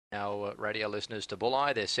Our radio listeners to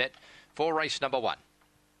Bulli, they're set for race number 1.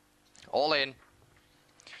 All in.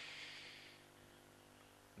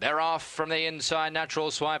 They're off from the inside. Natural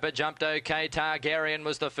Swiper jumped okay. Targaryen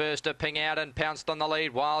was the first to ping out and pounced on the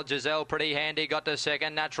lead. Wild Giselle pretty handy, got to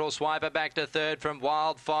second. Natural Swiper back to third from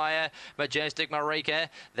Wildfire. Majestic Marika.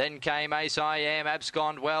 Then came Ace I Am.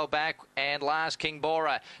 Abscond well back. And last King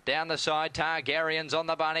Bora. Down the side, Targaryen's on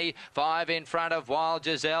the bunny. 5 in front of Wild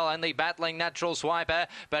Giselle. Only battling Natural Swiper.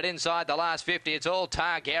 But inside the last 50, it's all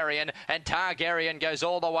Targaryen. And Targaryen goes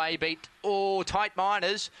all the way. Beat, tight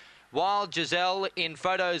miners. Wild Giselle in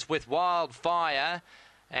photos with Wildfire,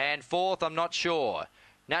 and fourth, I'm not sure.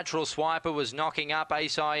 Natural Swiper was knocking up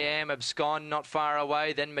Ace I Am, Abscond not far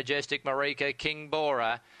away, then Majestic Marika, King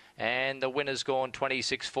Bora, and the winner's gone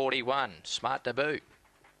 26.41. Smart debut.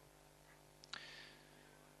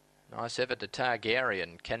 Nice effort to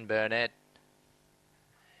Targaryen. Ken Burnett,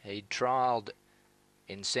 he trialled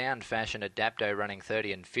in sound fashion at Dapto running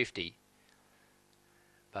 30 and 50.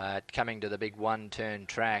 But coming to the big one-turn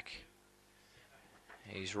track,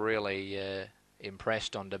 he's really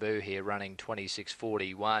impressed on debut here, running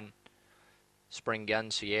 26.41. Spring Gun,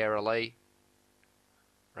 Sierra Lee,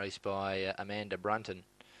 raced by Amanda Brunton,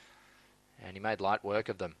 and he made light work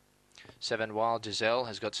of them. 7 Wild Giselle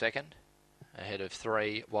has got second, ahead of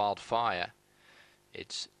 3 Wildfire.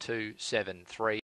 It's 2-7-3.